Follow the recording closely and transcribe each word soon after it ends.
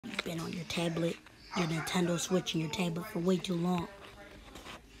been on your tablet, your Nintendo Switch, and your tablet for way too long.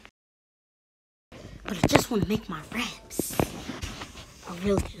 But I just want to make my raps. I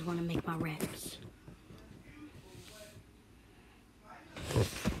really just want to make my raps.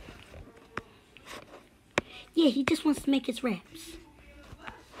 Yeah, he just wants to make his raps.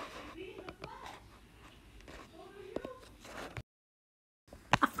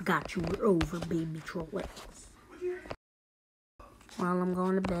 I forgot you were over, Baby Troll X. Well, I'm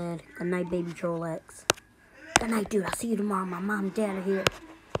going to bed. Good night, Baby Troll X. Good night, dude. I'll see you tomorrow. My mom and dad are here.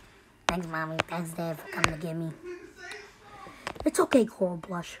 Thanks, Mommy. Thanks, Dad, for coming to get me. It's okay, Coral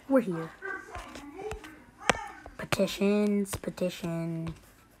Blush. We're here. Petition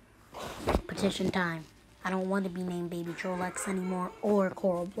time. I don't want to be named Baby Troll X anymore or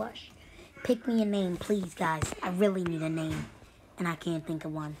Coral Blush. Pick me a name, please, guys. I really need a name, and I can't think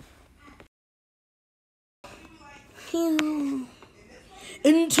of one.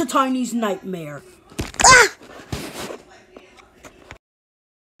 Into Tiny's nightmare. Ah!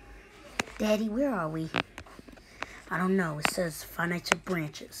 Daddy, where are we? I don't know. It says Five Nights at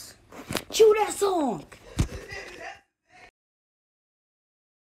Branches. Cue that song!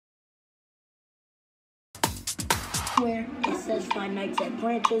 Where it says Five Nights at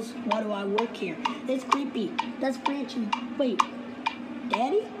Branches. Why do I work here? It's creepy. That's Branchy. Wait,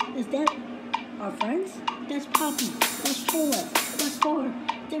 Daddy? Is that our friends? That's Poppy. That's Chola. That's Thor.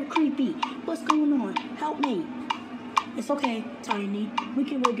 They're creepy. What's going on? Help me. It's okay, Tiny. We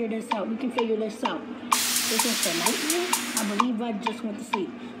can figure this out. We can figure this out. Is this a nightmare? I believe I just went to sleep.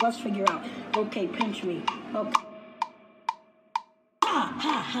 Let's figure out. Okay, pinch me. Okay. Ha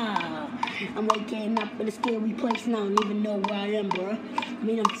ha ha! I'm waking up in a scary place now. I don't even know where I am, bro. I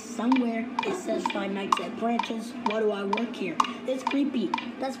mean, I'm somewhere. It says Five Nights at Branches. Why do I work here? It's creepy.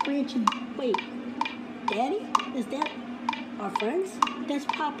 That's Branchy. Wait, Daddy? Is that our friends? That's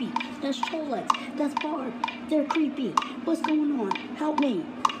Poppy. That's Cholex. That's Barb. They're creepy. What's going on? Help me.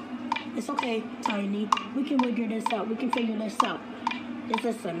 It's okay, Tiny. We can figure this out. We can figure this out. Is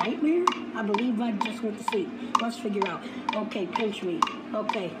this a nightmare? I believe I just went to sleep. Let's figure out. Okay, pinch me.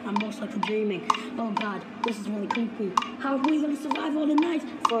 Okay, I'm most likely dreaming. Oh God, this is really creepy. How are we gonna survive all the nights?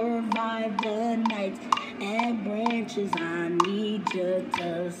 Survive the nights and branches. I need you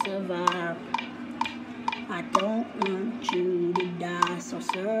to survive. I don't want you to die, so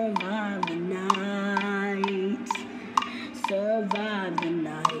survive the nights. Survive the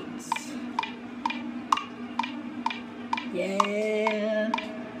nights. Yeah.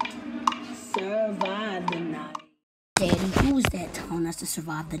 Survive the night. Daddy, who is that telling us to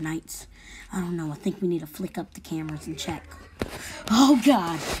survive the nights? I don't know. I think we need to flick up the cameras and check. Oh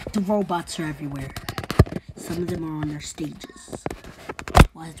God, the robots are everywhere. Some of them are on their stages.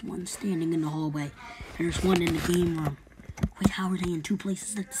 Why is one standing in the hallway and there's one in the game room? Wait, how are they in two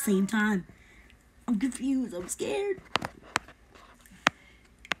places at the same time? I'm confused. I'm scared.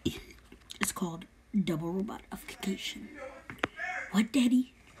 It's called double robotification. What,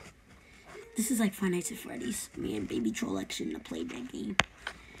 Daddy? This is like Five Nights at Freddy's. Me and Baby Troll X shouldn't have played that game.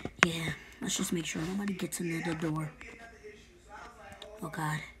 Yeah, let's just make sure nobody gets into the door. Oh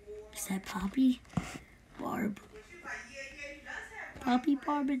God, is that Poppy? Barb? Poppy,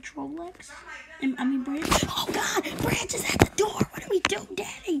 Barb, and Troll X? I mean Branch? Oh God, Branch is at the door. What do we do,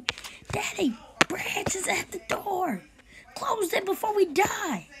 Daddy? Daddy, Branch is at the door. Close it before we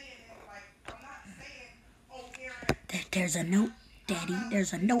die. There's a note, Daddy.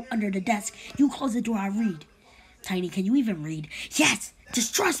 There's a note under the desk. You close the door, I read. Tiny, can you even read? Yes!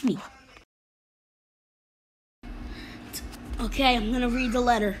 Just trust me. Okay, I'm gonna read the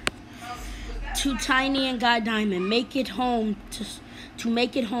letter. To Tiny and Guy Diamond, make it home to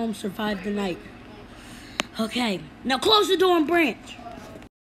make it home, survive the night. Okay, now close the door and Branch.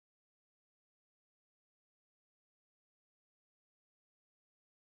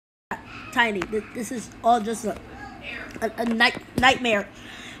 Tiny, this is all just a nightmare.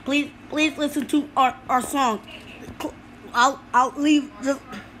 Please listen to our song. I'll leave.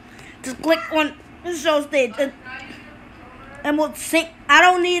 Just click on the show stage and we'll sing. I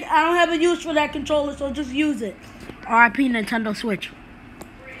don't have a use for that controller, so just use it. R.I.P. Nintendo Switch.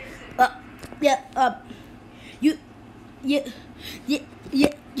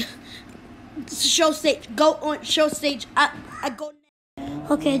 Show stage. Go on show stage. I go.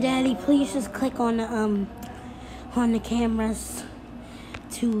 Okay, Daddy, please just click on the cameras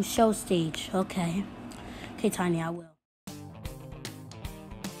to show stage. Okay. Okay, Tiny, I will.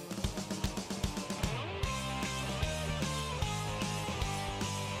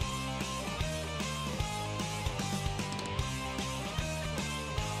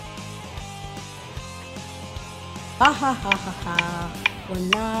 Ha ha ha ha ha. We're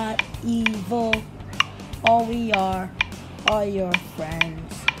not evil. All we are your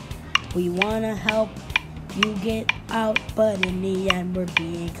friends. We wanna help you get out, but in the end we're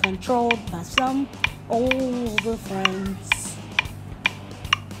being controlled by some older friends.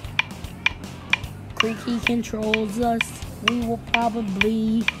 Creaky controls us. We will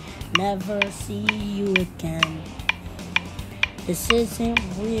probably never see you again. This isn't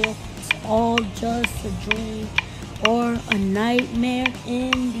real. It's all just a dream or a nightmare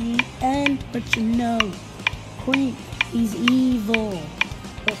in the end. But you know, Creak, he's evil.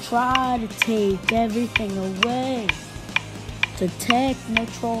 He'll try to take everything away. The techno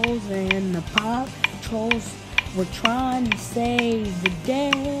trolls and the pop trolls were trying to save the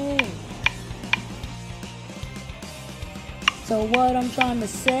day. So what I'm trying to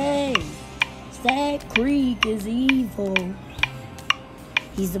say is that Creak is evil.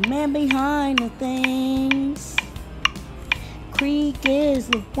 He's the man behind the things. Creak is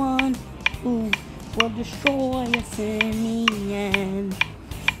the one who will destroy us in the end.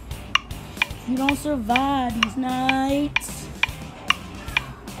 If you don't survive these nights,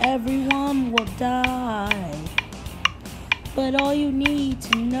 everyone will die. But all you need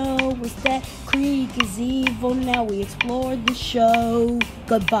to know is that Creak is evil. Now we explored the show.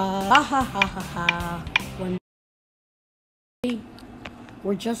 Goodbye. Ha ha ha ha ha.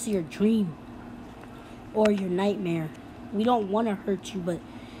 We're just your dream or your nightmare. We don't want to hurt you, but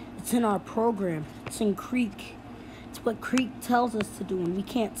it's in our program. It's in Creak. It's what Creak tells us to do, and we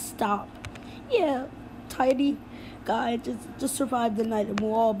can't stop. Yeah, Tiny guy, just survive the night, and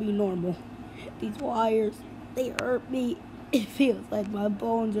we'll all be normal. These wires, they hurt me. It feels like my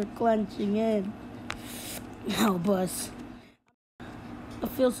bones are clenching in. Now, Buzz, I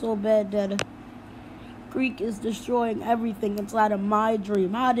feel so bad, Dada. Creak is destroying everything inside of my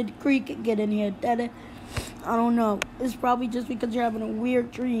dream. How did Creak get in here, Dada? I don't know. It's probably just because you're having a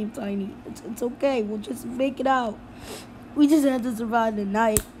weird dream, Tiny. It's okay. We'll just make it out. We just have to survive the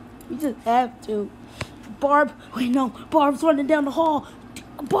night. We just have to. Barb, wait, no. Barb's running down the hall.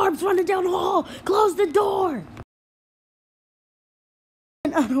 Barb's running down the hall. Close the door.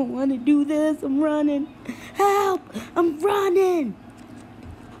 I don't want to do this. I'm running. Help! I'm running.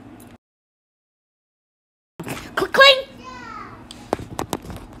 Cling!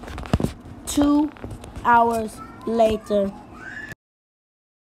 2 hours later.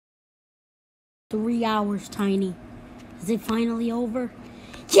 3 hours, Tiny. Is it finally over?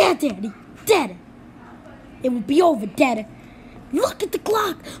 Yeah, Daddy. Daddy. It will be over, Daddy. Look at the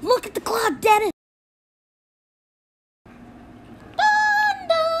clock. Look at the clock, Daddy. Dun,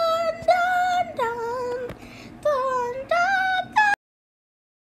 dun, dun, dun. Dun, dun, dun.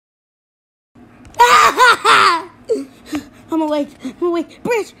 I'm awake.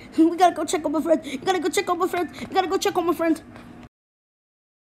 Bridge, we gotta go check on my friend.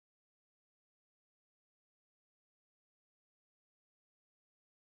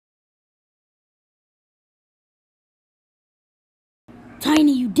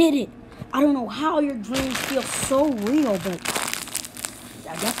 Tiny, you did it. I don't know how your dreams feel so real, but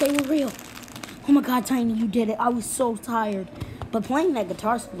I guess they were real. Oh my God, Tiny, you did it. I was so tired. But playing that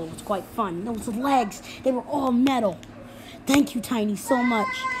guitar solo was quite fun. Those legs, they were all metal. Thank you, Tiny, so much.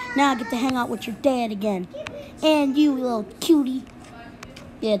 Now I get to hang out with your dad again. And you, little cutie.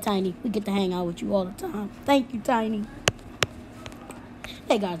 Yeah, Tiny, we get to hang out with you all the time. Thank you, Tiny.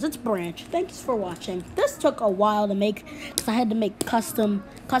 Hey guys, it's Branch. Thanks for watching. This took a while to make because I had to make custom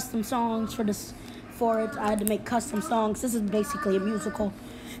songs for it. I had to make custom songs. This is basically a musical.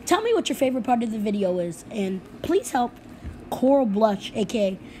 Tell me what your favorite part of the video is, and please help Coral Blush,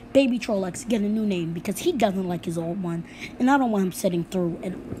 aka Baby Trollex, get a new name because he doesn't like his old one, and I don't want him sitting through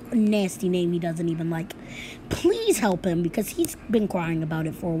a nasty name he doesn't even like. Please help him because he's been crying about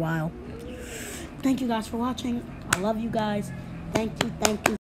it for a while. Thank you guys for watching. I love you guys. Thank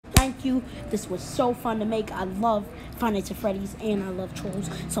you. This was so fun to make. I love Five Nights at Freddy's and I love Trolls.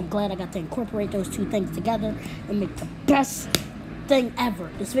 So I'm glad I got to incorporate those two things together and make the best thing ever.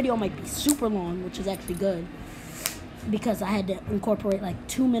 This video might be super long, which is actually good, because I had to incorporate like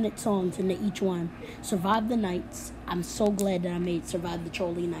 2-minute songs into each one. Survive the Nights. I'm so glad that I made Survive the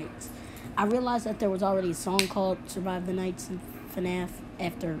Trolley Nights. I realized that there was already a song called Survive the Nights in FNAF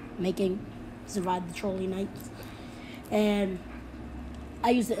after making Survive the Trolley Nights. And I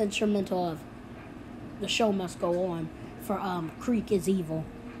used the instrumental of The Show Must Go On for Creak is Evil.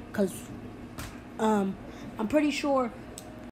 Because I'm pretty sure